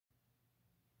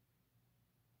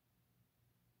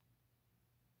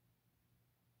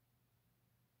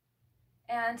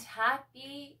and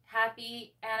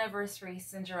happy anniversary,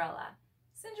 Cinderella.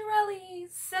 Cinderella,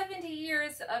 70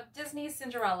 years of Disney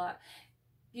Cinderella.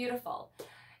 Beautiful.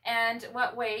 And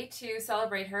what way to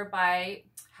celebrate her by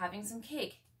having some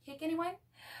cake. Cake, anyone?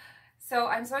 So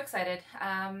I'm so excited.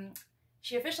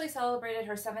 She officially celebrated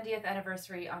her 70th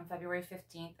anniversary on February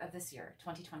 15th of this year,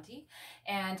 2020.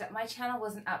 And my channel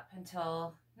wasn't up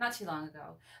until not too long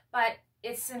ago, but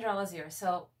it's Cinderella's year,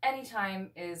 so any time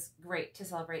is great to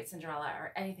celebrate Cinderella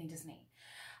or anything Disney.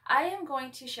 I am going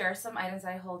to share some items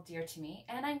I hold dear to me,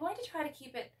 and I'm going to try to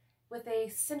keep it with a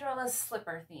Cinderella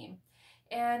slipper theme.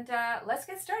 And let's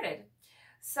get started.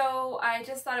 So I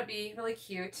just thought it'd be really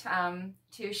cute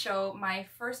to show my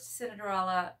first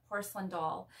Cinderella porcelain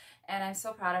doll, and I'm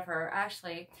so proud of her.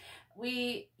 Actually,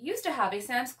 we used to have a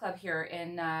Sam's Club here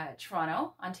in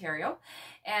Toronto, Ontario,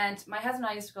 and my husband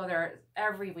and I used to go there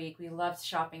every week. We loved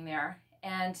shopping there,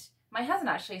 and my husband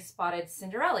actually spotted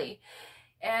Cinderella,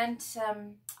 and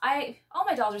all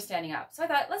my dolls are standing up, so I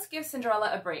thought, let's give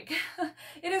Cinderella a break.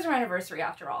 It is her anniversary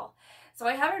after all. So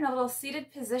I have her in a little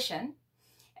seated position,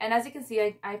 and as you can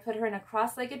see, I put her in a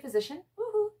cross-legged position,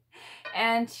 woohoo!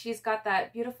 And she's got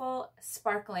that beautiful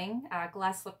sparkling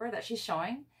glass slipper that she's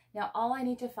showing. Now all I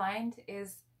need to find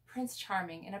is Prince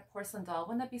Charming in a porcelain doll.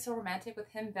 Wouldn't that be so romantic with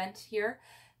him bent here,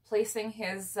 placing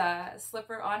his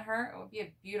slipper on her? It would be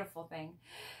a beautiful thing.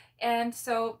 And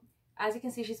so, as you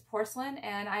can see, she's porcelain,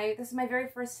 and this is my very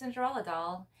first Cinderella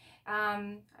doll.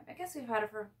 I guess we've had her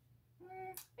for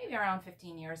maybe around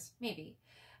 15 years, maybe.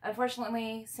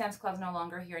 Unfortunately, Sam's Club's no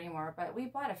longer here anymore, but we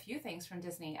bought a few things from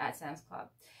Disney at Sam's Club.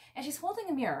 And she's holding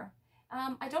a mirror.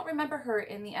 I don't remember her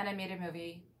in the animated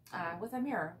movie with a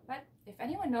mirror, but if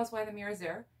anyone knows why the mirror is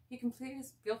there, you can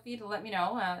please feel free to let me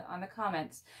know on the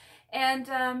comments. And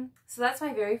so that's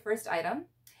my very first item.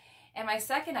 And my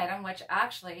second item, which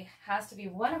actually has to be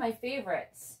one of my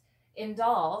favorites in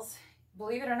dolls,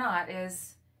 believe it or not,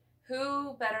 is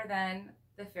who better than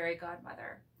the fairy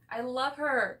godmother. I love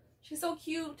her. She's so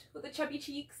cute with the chubby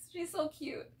cheeks. She's so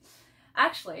cute.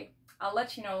 Actually, I'll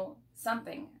let you know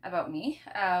something about me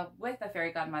with the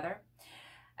fairy godmother.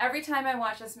 Every time I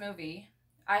watch this movie,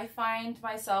 I find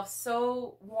myself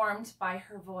so warmed by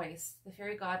her voice. The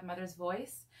fairy godmother's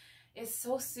voice is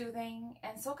so soothing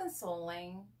and so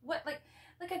consoling. Like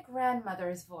a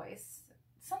grandmother's voice.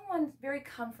 Someone very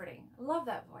comforting. Love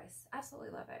that voice. Absolutely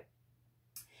love it.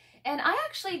 And I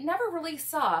actually never really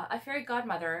saw a fairy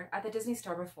godmother at the Disney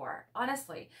store before,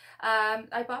 honestly.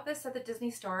 I bought this at the Disney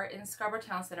store in Scarborough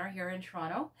Town Centre here in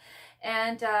Toronto,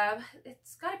 and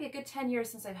it's got to be a good 10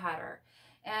 years since I've had her.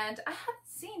 And I haven't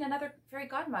seen another fairy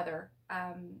godmother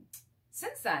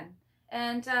since then,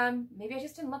 and maybe I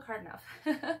just didn't look hard enough.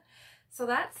 So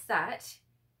that's that.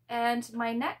 And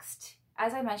my next,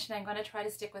 as I mentioned, I'm going to try to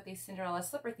stick with the Cinderella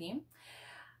slipper theme.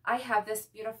 I have this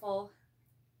beautiful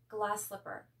glass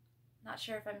slipper. Not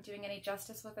sure if I'm doing any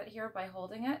justice with it here by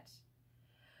holding it,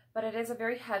 but it is a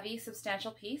very heavy, substantial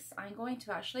piece. I'm going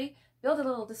to actually build a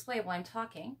little display while I'm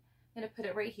talking. I'm going to put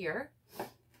it right here,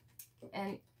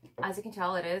 and as you can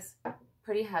tell, it is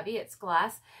pretty heavy. It's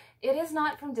glass. It is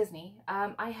not from Disney.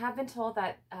 I have been told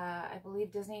that I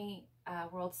believe Disney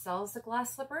World sells the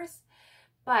glass slippers,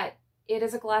 but it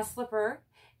is a glass slipper,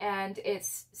 and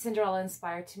it's Cinderella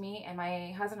inspired to me. And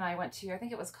my husband and I went to, I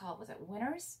think it was called, was it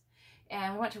Winners?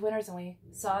 And we went to Winners and we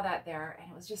saw that there, and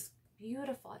it was just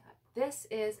beautiful. I thought, this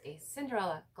is a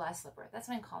Cinderella glass slipper. That's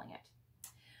what I'm calling it.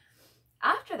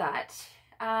 After that,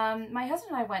 my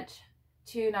husband and I went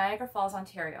to Niagara Falls,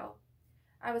 Ontario,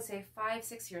 I would say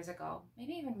 5-6 years ago,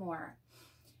 maybe even more.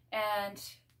 And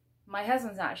my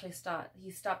husband's actually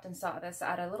stopped and saw this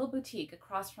at a little boutique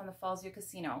across from the Fallsview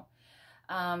Casino.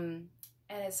 And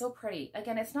it's so pretty.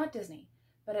 Again, it's not Disney,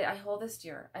 but I hold this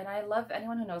dear, and I love,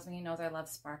 anyone who knows me knows I love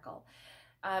sparkle.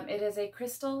 It is a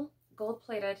crystal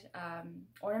gold-plated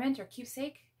ornament or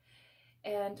keepsake,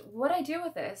 and what I do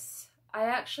with this, I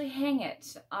actually hang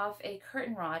it off a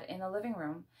curtain rod in the living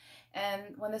room,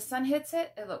 and when the sun hits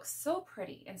it, it looks so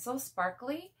pretty and so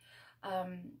sparkly.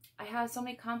 I have so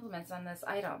many compliments on this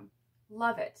item.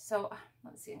 Love it. So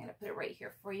let's see, I'm going to put it right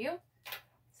here for you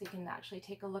so you can actually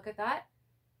take a look at that.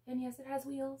 And yes, it has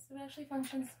wheels. It actually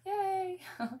functions. Yay!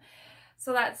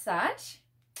 So that's that.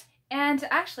 And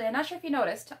actually, I'm not sure if you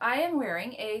noticed, I am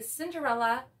wearing a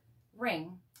Cinderella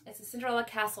ring. It's a Cinderella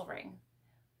castle ring.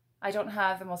 I don't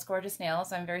have the most gorgeous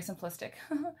nails. I'm very simplistic.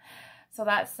 So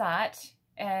that's that.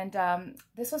 And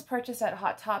this was purchased at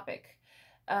Hot Topic.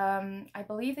 I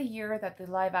believe the year that the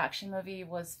live action movie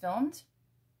was filmed.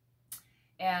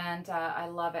 And I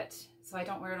love it. So I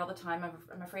don't wear it all the time.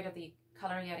 I'm afraid of the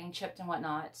color getting chipped and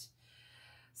whatnot.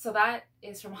 So that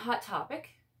is from Hot Topic.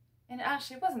 And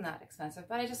actually it wasn't that expensive,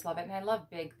 but I just love it. And I love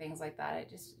big things like that. It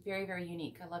just very, very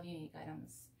unique. I love unique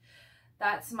items.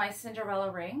 That's my Cinderella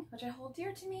ring, which I hold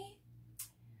dear to me.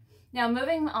 Now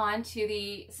moving on to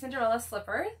the Cinderella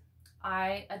slipper.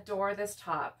 I adore this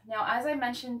top. Now, as I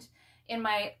mentioned in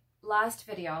my last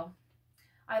video,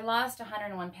 I lost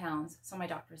 101 pounds, so my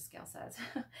doctor's scale says.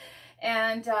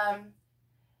 And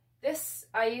this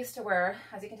I used to wear,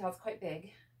 as you can tell, it's quite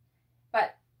big,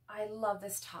 but I love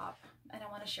this top and I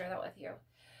want to share that with you.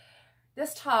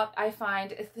 This top, I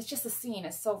find, it's just the scene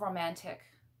is so romantic.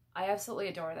 I absolutely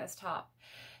adore this top.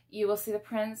 You will see the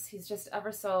prince. He's just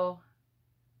ever so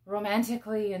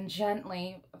romantically and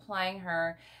gently applying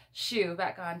her shoe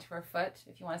back onto her foot,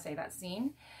 if you want to say that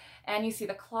scene. And you see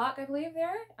the clock, I believe,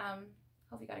 there.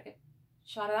 Hope you got a good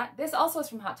shot of that. This also is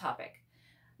from Hot Topic.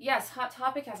 Yes, Hot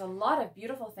Topic has a lot of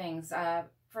beautiful things.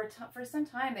 For some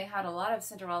time, they had a lot of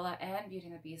Cinderella and Beauty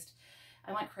and the Beast.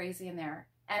 I went crazy in there.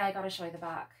 And I got to show you the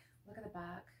back. Look at the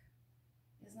back.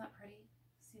 Isn't that pretty?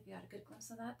 See if you got a good glimpse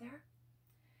of that there.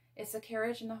 It's the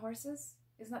carriage and the horses.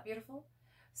 Isn't that beautiful?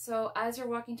 So as you're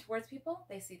walking towards people,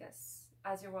 they see this.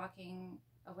 As you're walking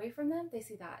away from them, they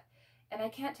see that. And I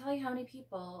can't tell you how many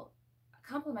people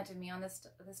complimented me on this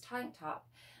tank top.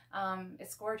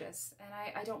 It's gorgeous, and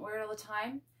I don't wear it all the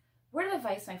time. Word of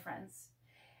advice, my friends.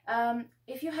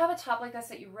 If you have a top like this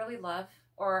that you really love,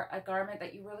 or a garment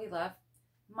that you really love,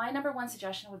 my #1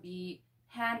 suggestion would be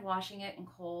hand washing it in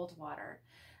cold water.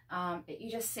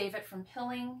 You just save it from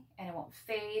pilling and it won't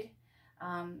fade.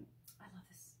 I love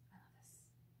this. I love this.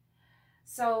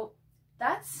 So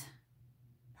that's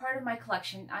part of my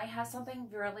collection. I have something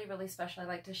really, really special I'd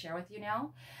like to share with you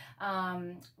now.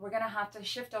 We're gonna have to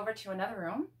shift over to another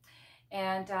room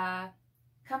and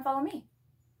come follow me.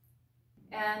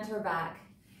 And we're back.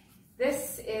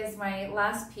 This is my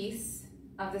last piece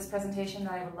of this presentation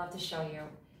that I would love to show you,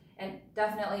 and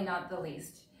definitely not the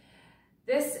least.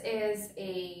 This is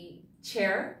a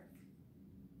chair,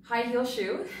 high heel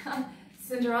shoe,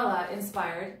 Cinderella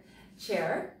inspired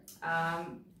chair.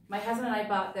 My husband and I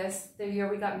bought this the year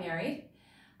we got married.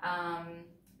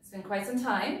 It's been quite some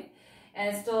time and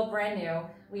it's still brand new.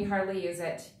 We hardly use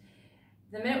it.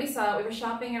 The minute we saw it, we were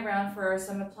shopping around for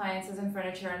some appliances and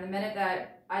furniture, and the minute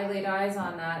that I laid eyes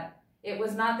on that, it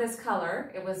was not this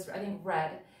color, it was, I think,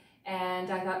 red. And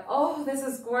I thought, oh, this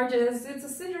is gorgeous. It's a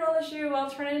Cinderella shoe.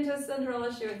 I'll turn it into a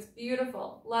Cinderella shoe. It's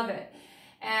beautiful. Love it.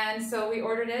 And so we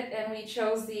ordered it and we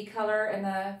chose the color and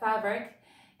the fabric,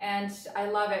 and I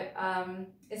love it.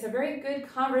 It's a very good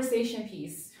conversation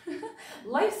piece.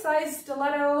 Life-size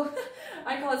stiletto.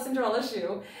 I call it Cinderella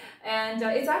shoe. And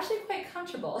it's actually quite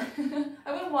comfortable.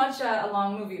 I wouldn't watch a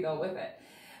long movie though with it.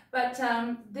 But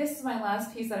this is my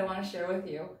last piece that I want to share with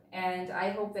you, and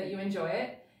I hope that you enjoy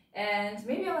it. And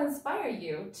maybe I'll inspire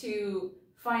you to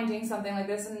finding something like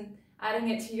this and adding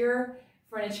it to your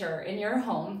furniture in your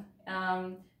home.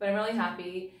 But I'm really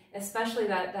happy, especially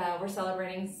that we're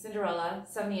celebrating Cinderella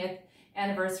 70th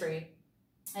anniversary.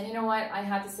 And you know what? I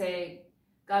have to say,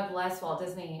 God bless Walt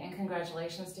Disney and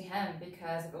congratulations to him,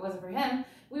 because if it wasn't for him,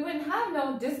 we wouldn't have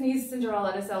no Disney's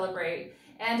Cinderella to celebrate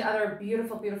and other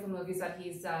beautiful, beautiful movies that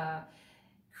he's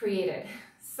created.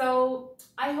 So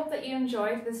I hope that you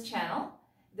enjoyed this channel,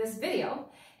 this video,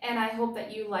 and I hope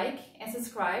that you like and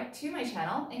subscribe to my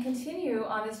channel and continue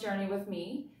on this journey with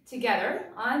me together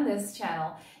on this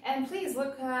channel. And please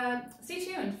stay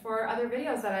tuned for other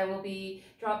videos that I will be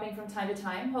dropping from time to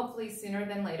time, hopefully sooner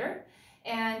than later.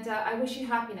 And I wish you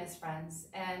happiness, friends,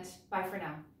 and bye for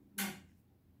now.